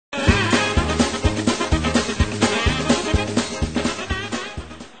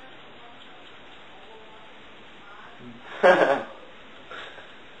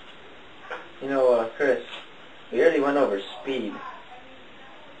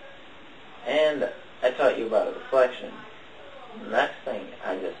And I taught you about reflection. The next thing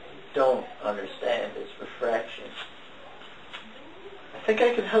I just don't understand is refraction. I think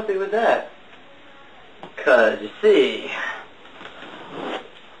I can help you with that. 'Cause you see,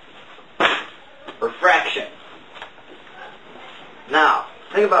 refraction. Now,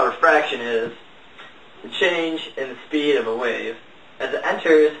 the thing about refraction is the change in the speed of a wave as it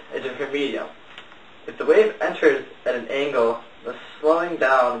enters a different medium. If the wave enters at an angle, the slowing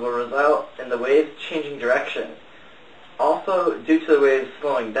down will result in the wave changing direction. Also, due to the wave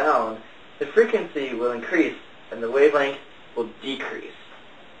slowing down, the frequency will increase and the wavelength will decrease.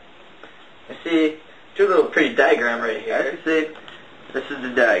 You see, do a little pretty diagram right here. You see, this is the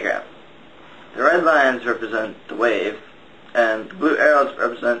diagram. The red lines represent the wave, and the blue arrows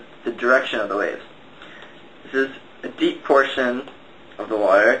represent the direction of the waves. This is a deep portion of the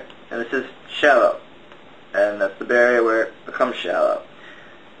water, and this is shallow, and that's the barrier where it becomes shallow.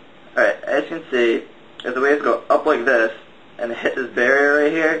 Alright, as you can see, as the waves go up like this, and hit this barrier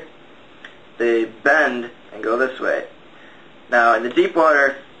right here, they bend and go this way. Now, in the deep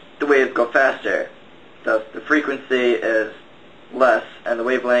water, the waves go faster, thus the frequency is less, and the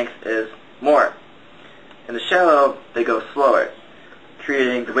wavelength is more. In the shallow, they go slower,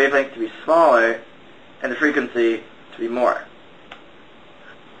 creating the wavelength to be smaller, and the frequency to be more.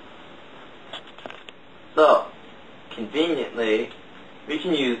 So, conveniently, we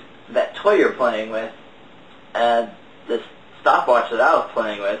can use that toy you're playing with, and this stopwatch that I was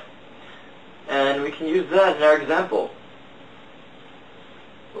playing with, and we can use that in our example.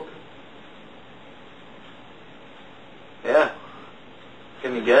 Yeah, it's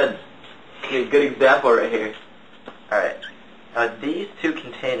gonna be good. It's gonna be a good example right here. Alright, now these two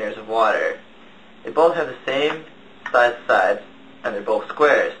containers of water, they both have the same size sides, and they're both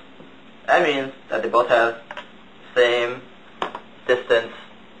squares. That means that they both have the same distance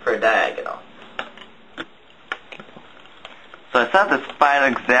per diagonal. So I set this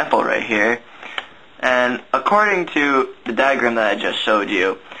final example right here, and according to the diagram that I just showed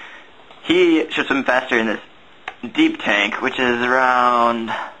you, he should swim faster in this deep tank, which is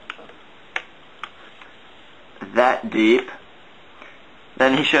around that deep,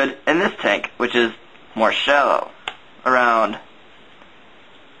 than he should in this tank, which is more shallow, around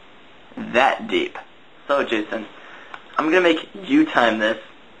that deep. So Jason, I'm going to make you time this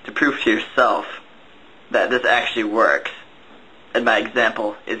to prove to yourself that this actually works, and my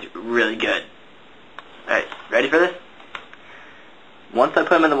example is really good. Alright, ready for this? Once I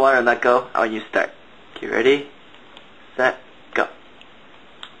put them in the water and let go, I want you to start. Okay, ready? Set, go.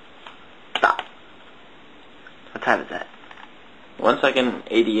 Stop. What time is that? 1 second,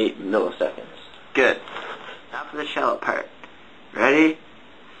 88 milliseconds. Good. Now for the shallow part. Ready,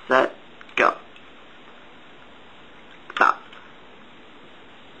 set, go. Stop.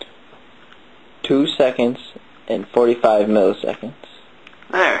 2 seconds and 45 milliseconds.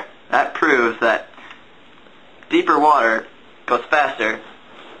 There. That proves that deeper water goes faster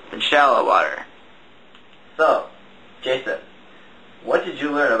than shallow water. So, Jason, what did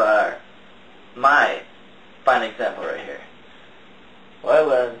you learn about my final example right here? Well, I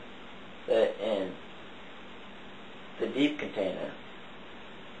learned that in the deep container,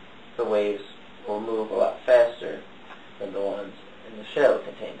 the waves will move a lot faster than the ones in the shallow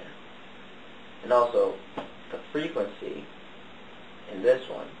container. And also, the frequency in this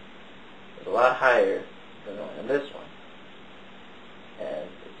one is a lot higher than the one in this one. And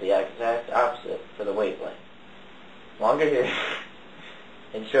it's the exact opposite for the wavelength. Longer here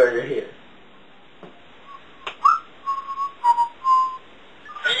and shorter here.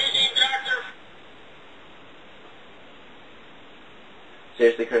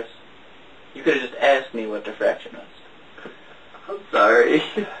 Seriously, Chris? You could have just asked me what diffraction was. I'm sorry.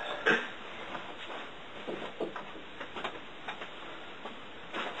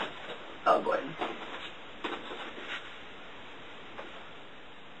 Oh boy.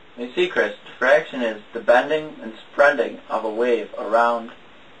 You see, Chris, diffraction is the bending and spreading of a wave around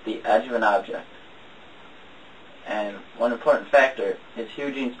the edge of an object. And one important factor is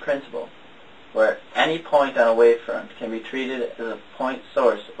Eugene's principle, where any point on a wavefront can be treated as a point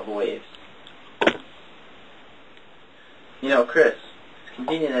source of waves. You know, Chris, as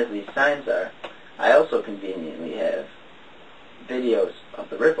convenient as these signs are, I also conveniently have videos of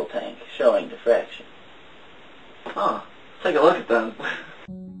the ripple tank showing diffraction. Oh, let's take a look at them.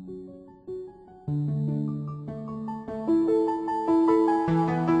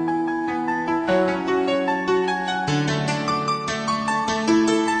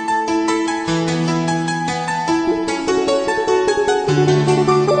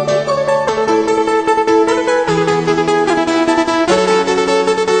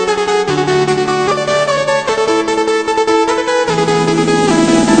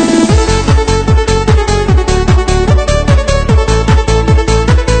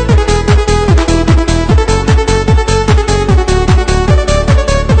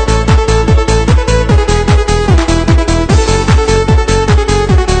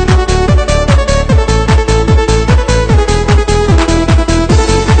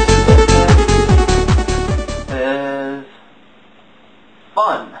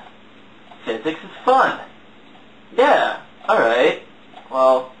 fun. Physics is fun. Yeah, alright.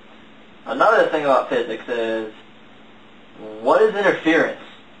 Well, another thing about physics is, what is interference?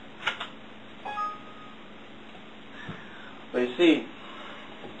 Well, you see,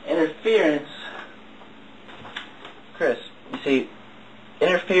 interference, Chris, you see,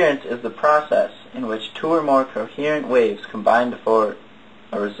 interference is the process in which two or more coherent waves combine to form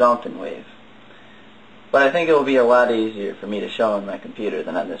a resultant wave. But I think it will be a lot easier for me to show on my computer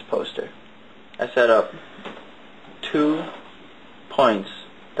than on this poster. I set up 2 points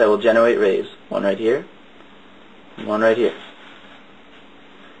that will generate rays, one right here and one right here.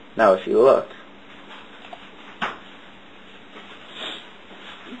 Now if you look,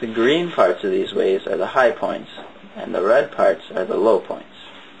 the green parts of these waves are the high points and the red parts are the low points.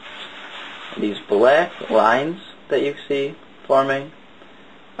 And these black lines that you see forming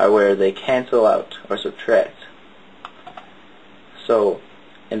are where they cancel out or subtract. So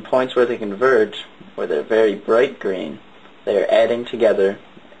in points where they converge, where they're very bright green, they are adding together,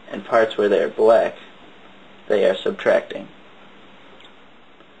 and parts where they are black, they are subtracting.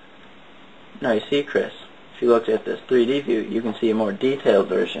 Now you see, Chris, if you look at this 3D view, you can see a more detailed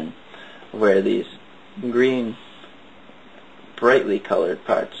version where these green, brightly colored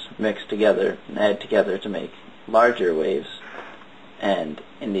parts mix together and add together to make larger waves, and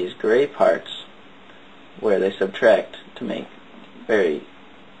in these gray parts where they subtract to make very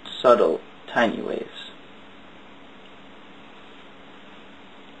subtle, tiny waves.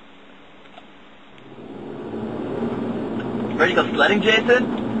 Ready to go sledding,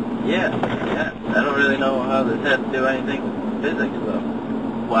 Jason? Yeah. I don't really know how this has to do anything with physics,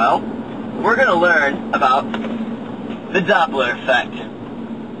 though. Well, we're going to learn about the Doppler effect.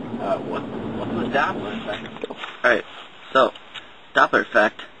 What's the Doppler effect? Alright, so, Doppler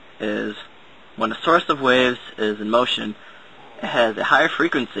effect is when a source of waves is in motion, it has a higher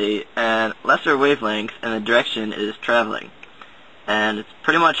frequency and lesser wavelength in the direction it is traveling. And it's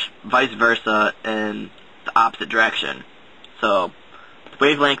pretty much vice versa in the opposite direction. So, the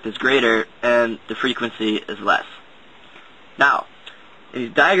wavelength is greater and the frequency is less. Now, in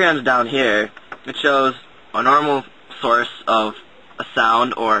these diagrams down here, it shows a normal source of a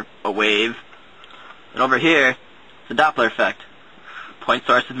sound or a wave. And over here, it's the Doppler effect. Point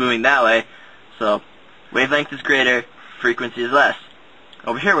source is moving that way, so wavelength is greater, frequency is less.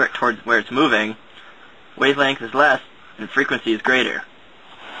 Over here, towards where it's moving, wavelength is less and frequency is greater.